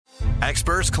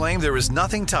Experts claim there is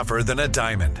nothing tougher than a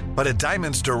diamond. But at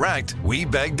Diamonds Direct, we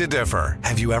beg to differ.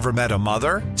 Have you ever met a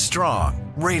mother?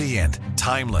 Strong, radiant,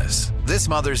 timeless. This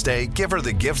Mother's Day, give her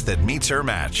the gift that meets her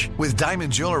match. With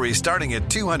diamond jewelry starting at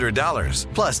 $200.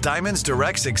 Plus Diamonds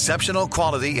Direct's exceptional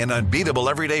quality and unbeatable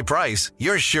everyday price,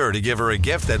 you're sure to give her a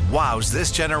gift that wows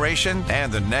this generation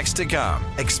and the next to come.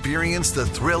 Experience the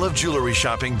thrill of jewelry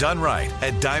shopping done right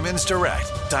at Diamonds Direct.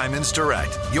 Diamonds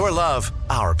Direct. Your love,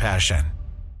 our passion.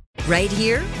 Right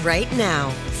here, right now.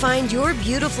 Find your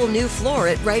beautiful new floor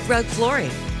at Right Rug Flooring.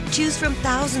 Choose from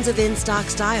thousands of in-stock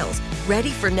styles, ready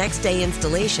for next day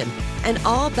installation, and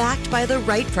all backed by the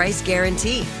right price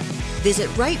guarantee. Visit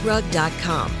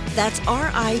rightrug.com. That's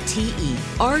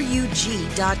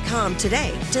RITERUG.com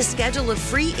today to schedule a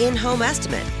free in-home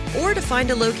estimate or to find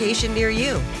a location near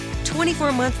you.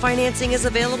 24-month financing is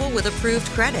available with approved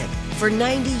credit. For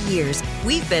 90 years,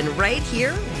 we've been right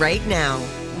here, right now.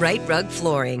 Right Rug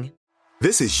Flooring.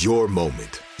 This is your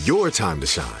moment, your time to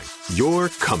shine, your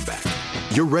comeback.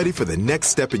 You're ready for the next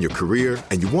step in your career,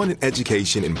 and you want an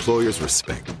education employers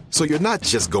respect. So you're not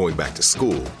just going back to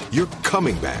school, you're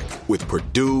coming back with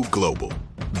Purdue Global.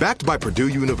 Backed by Purdue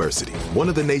University, one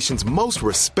of the nation's most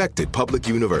respected public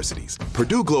universities,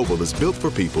 Purdue Global is built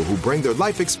for people who bring their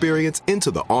life experience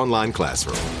into the online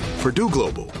classroom. Purdue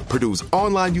Global, Purdue's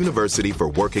online university for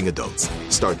working adults.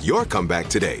 Start your comeback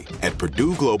today at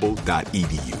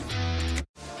purdueglobal.edu.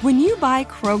 When you buy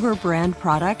Kroger brand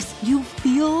products, you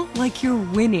feel like you're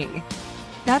winning.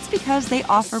 That's because they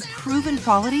offer proven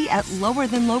quality at lower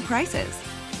than low prices.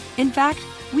 In fact,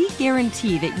 we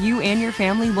guarantee that you and your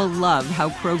family will love how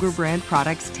Kroger brand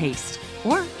products taste,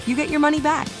 or you get your money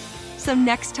back. So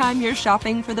next time you're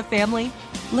shopping for the family,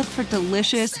 look for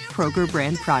delicious Kroger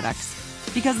brand products,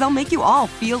 because they'll make you all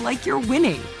feel like you're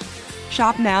winning.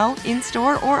 Shop now,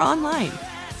 in-store, or online.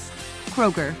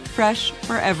 Kroger, fresh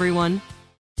for everyone.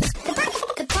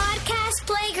 The Podcast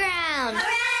Playground.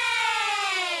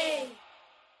 Hooray!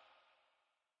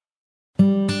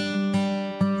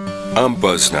 I'm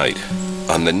Buzz Knight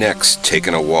on the next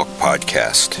Taking a Walk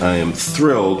podcast. I am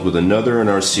thrilled with another in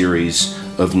our series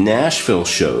of Nashville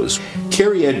shows.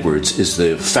 Carrie Edwards is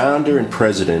the founder and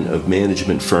president of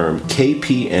management firm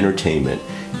KP Entertainment,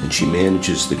 and she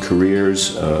manages the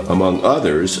careers, among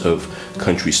others, of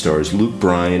country stars Luke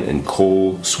Bryan and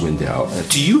Cole Swindell.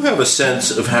 Do you have a sense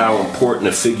of how important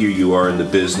a figure you are in the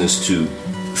business to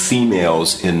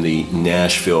females in the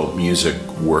Nashville music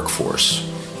workforce?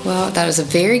 Well, that is a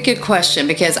very good question,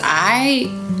 because I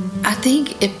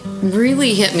think it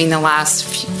really hit me in the last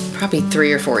probably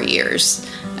 3 or 4 years.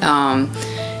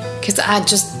 Because I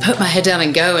just put my head down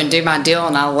and go and do my deal,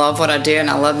 and I love what I do, and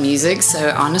I love music.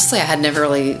 So honestly, I had never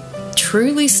really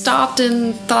truly stopped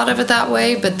and thought of it that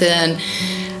way. But then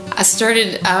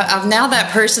I'm now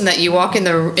that person that you walk in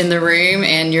the room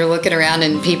and you're looking around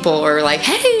and people are like,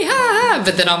 hey, hi,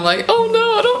 but then I'm like, oh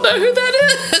no, I don't know who that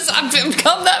is. I've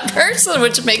become that person,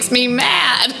 which makes me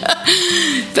mad.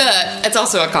 But it's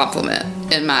also a compliment,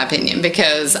 in my opinion,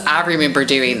 because I remember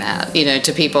doing that,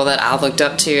 to people that I looked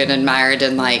up to and admired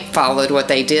and followed what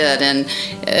they did. And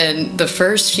the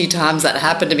first few times that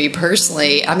happened to me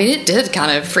personally, it did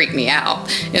kind of freak me out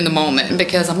in the moment,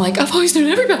 because I'm like, I've always known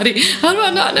everybody. How do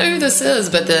I not know who this is?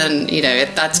 But then,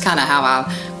 that's kind of how I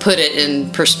put it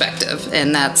in perspective.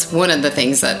 And that's one of the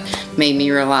things that made me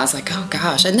realize, oh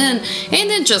gosh. And then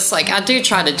just I do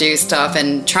try to do stuff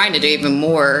and trying to do even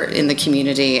more in the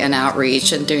community and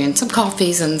outreach and doing some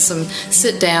coffees and some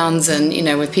sit downs and,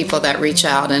 with people that reach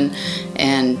out and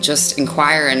just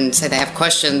inquire and say they have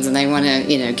questions and they want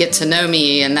to, get to know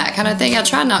me and that kind of thing. I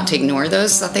try not to ignore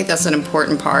those. I think that's an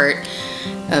important part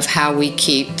of how we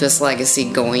keep this legacy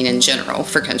going in general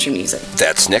for country music.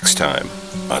 That's next time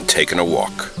on Taking a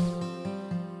Walk.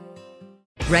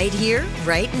 Right here,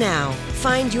 right now.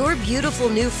 Find your beautiful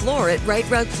new floor at Right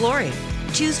Rug Flooring.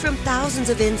 Choose from thousands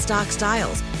of in-stock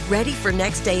styles, ready for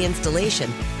next day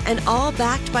installation, and all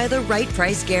backed by the right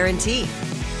price guarantee.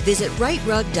 Visit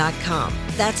rightrug.com.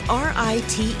 That's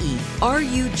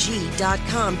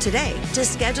RITERUG.com today to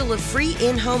schedule a free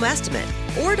in-home estimate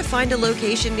or to find a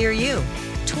location near you.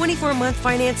 24-month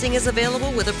financing is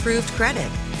available with approved credit.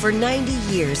 For 90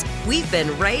 years, we've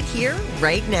been right here,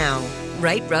 right now.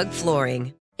 Right Rug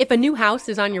Flooring. If a new house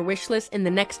is on your wish list in the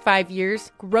next 5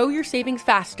 years, grow your savings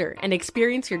faster and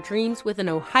experience your dreams with an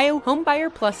Ohio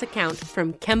Homebuyer Plus account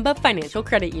from Kemba Financial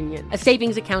Credit Union. A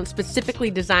savings account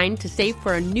specifically designed to save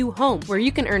for a new home, where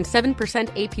you can earn 7%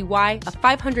 APY,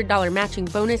 a $500 matching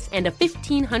bonus, and a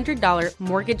 $1,500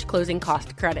 mortgage closing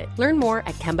cost credit. Learn more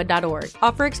at Kemba.org.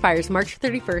 Offer expires March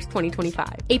 31st,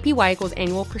 2025. APY equals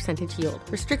annual percentage yield.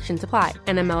 Restrictions apply.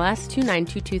 NMLS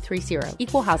 292230.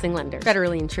 Equal housing lender.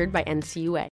 Federally insured by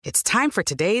NCUA. It's time for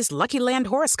today's Lucky Land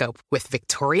horoscope with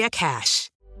Victoria Cash.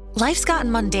 Life's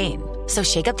gotten mundane, so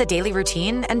shake up the daily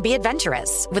routine and be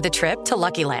adventurous with a trip to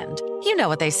Lucky Land. You know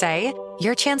what they say,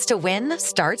 your chance to win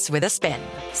starts with a spin.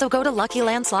 So go to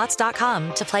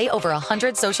LuckyLandSlots.com to play over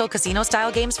 100 social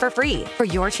casino-style games for free for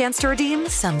your chance to redeem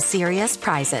some serious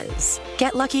prizes.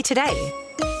 Get lucky today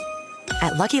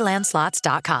at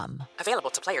LuckyLandSlots.com. Available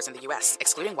to players in the U.S.,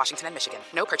 excluding Washington and Michigan.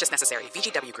 No purchase necessary.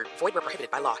 VGW Group. Void where prohibited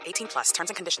by law. 18+. Terms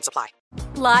and conditions apply.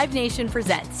 Live Nation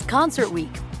presents Concert Week.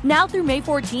 Now through May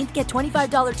 14th, get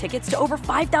 $25 tickets to over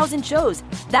 5,000 shows.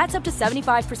 That's up to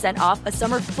 75% off a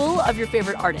summer full of your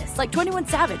favorite artists like 21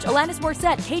 Savage, Alanis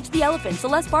Morissette, Cage the Elephant,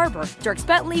 Celeste Barber, Dierks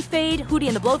Bentley, Fade, Hootie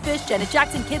and the Blowfish, Janet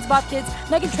Jackson, Kids Bop Kids,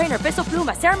 Meghan Trainor, Bissell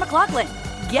Pluma, Sarah McLachlan.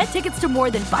 Get tickets to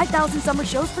more than 5,000 summer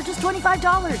shows for just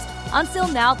 $25. Until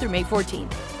now through May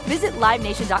 14th. Visit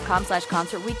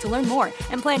LiveNation.com/Concert Week to learn more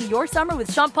and plan your summer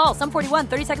with Sean Paul, Sum 41,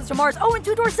 30 Seconds to Mars, and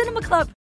Two Door Cinema Club.